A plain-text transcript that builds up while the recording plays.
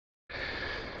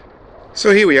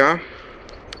So here we are,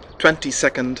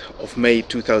 22nd of May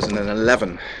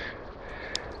 2011,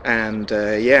 and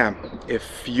yeah,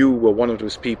 if you were one of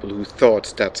those people who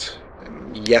thought that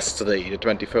yesterday, the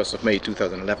 21st of May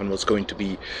 2011, was going to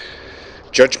be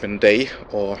Judgment Day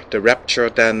or the rapture,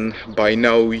 then by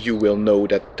now you will know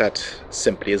that that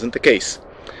simply isn't the case.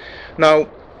 Now,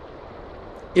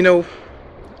 you know,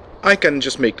 I can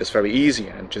just make this very easy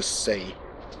and just say,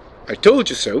 I told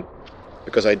you so,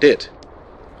 because I did.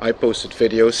 I posted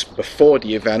videos before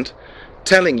the event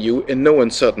telling you in no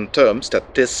uncertain terms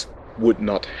that this would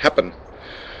not happen.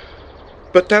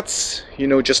 But that's,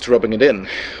 just rubbing it in.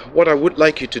 What I would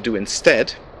like you to do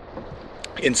instead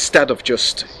of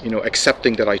just,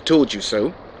 accepting that I told you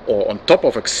so, or on top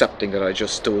of accepting that I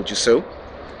just told you so,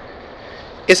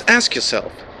 is ask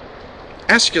yourself,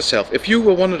 if you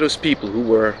were one of those people who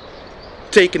were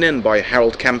taken in by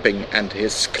Harold Camping and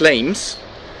his claims,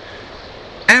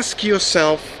 ask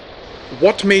yourself,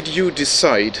 what made you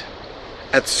decide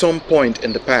at some point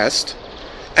in the past,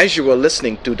 as you were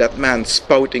listening to that man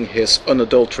spouting his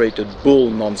unadulterated bull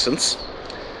nonsense,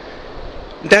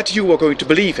 that you were going to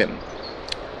believe him?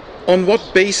 On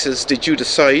what basis did you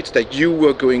decide that you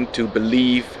were going to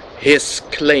believe his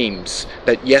claims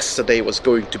that yesterday was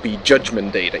going to be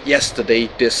Judgment Day, that yesterday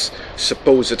this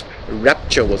supposed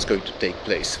rapture was going to take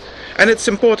place? And it's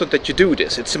important that you do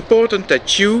this. It's important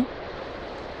that you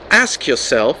ask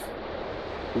yourself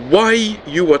why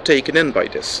you were taken in by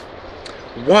this.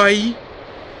 Why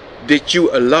did you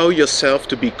allow yourself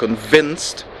to be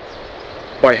convinced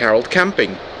by Harold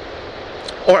Camping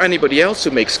or anybody else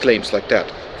who makes claims like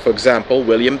that? For example,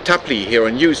 William Tapley here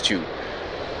on YouTube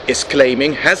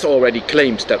has already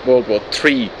claimed that World War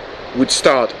III would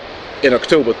start in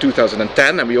October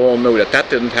 2010, and we all know that that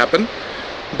didn't happen.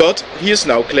 But he is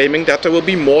now claiming that there will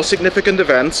be more significant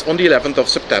events on the 11th of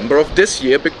September of this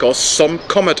year because some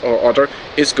comet or other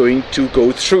is going to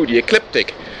go through the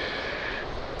ecliptic.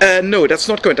 No, that's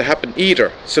not going to happen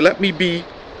either. So let me be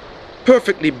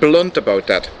perfectly blunt about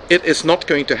that. It is not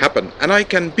going to happen. And I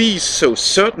can be so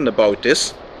certain about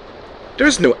this. There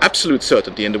is no absolute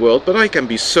certainty in the world, but I can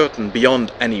be certain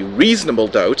beyond any reasonable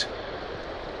doubt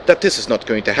that this is not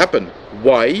going to happen.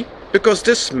 Why? Because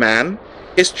this man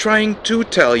is trying to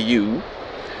tell you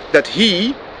that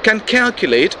he can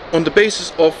calculate on the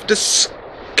basis of the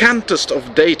scantest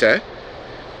of data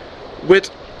with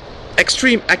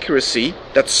extreme accuracy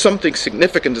that something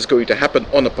significant is going to happen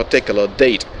on a particular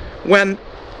date. When,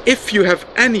 if you have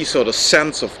any sort of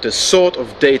sense of the sort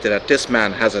of data that this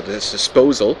man has at his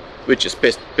disposal, which is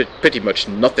pretty much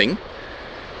nothing,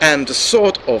 and the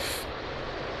sort of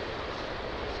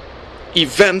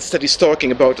events that he's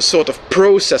talking about, the sort of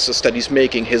processes that he's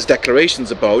making his declarations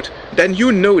about, then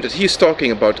you know that he's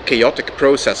talking about chaotic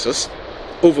processes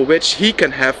over which he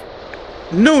can have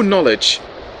no knowledge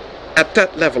at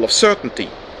that level of certainty.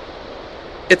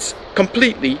 It's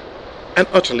completely and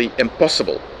utterly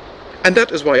impossible. And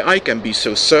that is why I can be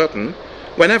so certain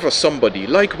whenever somebody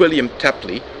like William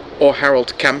Tapley or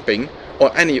Harold Camping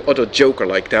or any other joker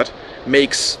like that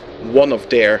makes one of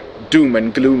their doom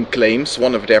and gloom claims,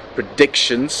 one of their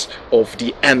predictions of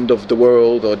the end of the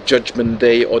world or Judgment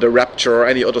Day or the rapture or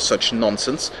any other such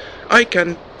nonsense, I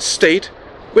can state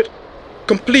with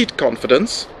complete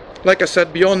confidence, like I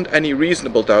said, beyond any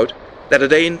reasonable doubt, that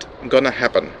it ain't gonna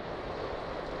happen.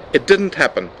 It didn't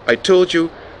happen. I told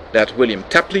you that William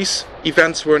Tapley's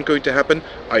events weren't going to happen.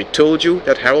 I told you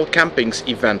that Harold Camping's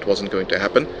event wasn't going to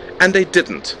happen, and they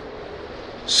didn't.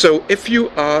 So if you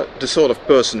are the sort of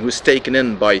person who's taken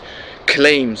in by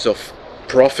claims of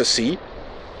prophecy,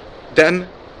 then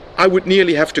I would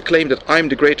nearly have to claim that I'm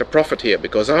the greater prophet here,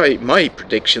 because my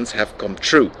predictions have come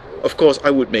true. Of course, I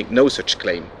would make no such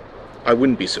claim. I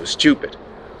wouldn't be so stupid.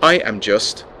 I am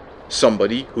just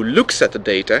somebody who looks at the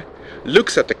data,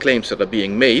 looks at the claims that are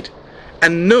being made,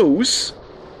 and knows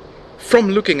from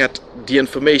looking at the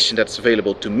information that's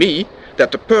available to me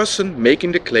that the person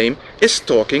making the claim is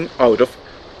talking out of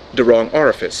the wrong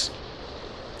orifice.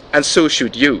 And so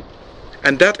should you.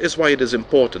 And that is why it is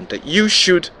important that you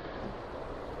should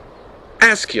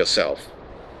ask yourself,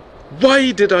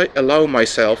 why did I allow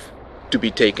myself to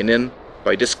be taken in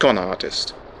by this con artist?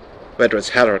 Whether it's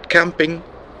Harold Camping,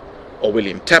 or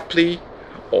William Tapley,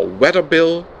 or Weather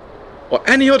Bill, or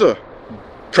any other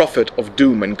prophet of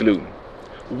doom and gloom.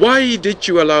 Why did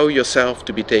you allow yourself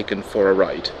to be taken for a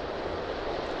ride?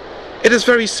 It is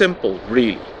very simple,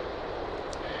 really.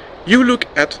 You look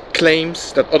at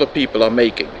claims that other people are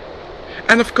making.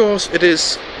 And of course it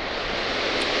is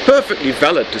perfectly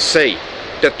valid to say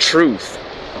that truth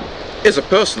is a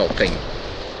personal thing.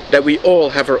 That we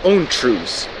all have our own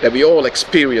truths. That we all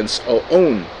experience our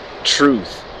own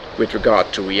truth with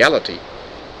regard to reality.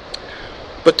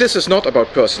 But this is not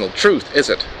about personal truth, is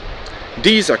it?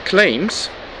 These are claims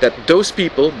that those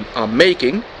people are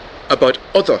making about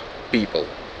other people,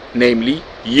 namely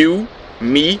you,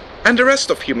 me, and the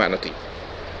rest of humanity.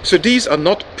 So these are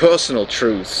not personal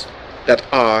truths that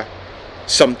are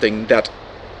something that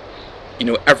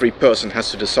every person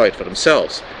has to decide for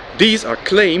themselves. These are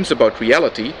claims about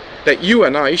reality that you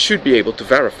and I should be able to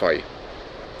verify.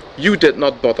 You did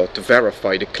not bother to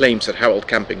verify the claims that Harold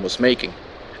Camping was making,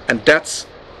 and that's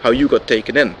how you got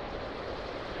taken in.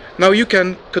 Now you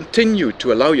can continue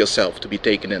to allow yourself to be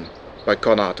taken in by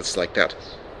con artists like that.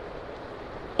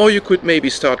 Or you could maybe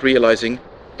start realizing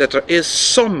that there is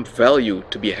some value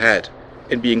to be had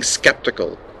in being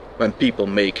skeptical when people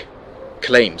make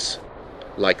claims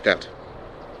like that.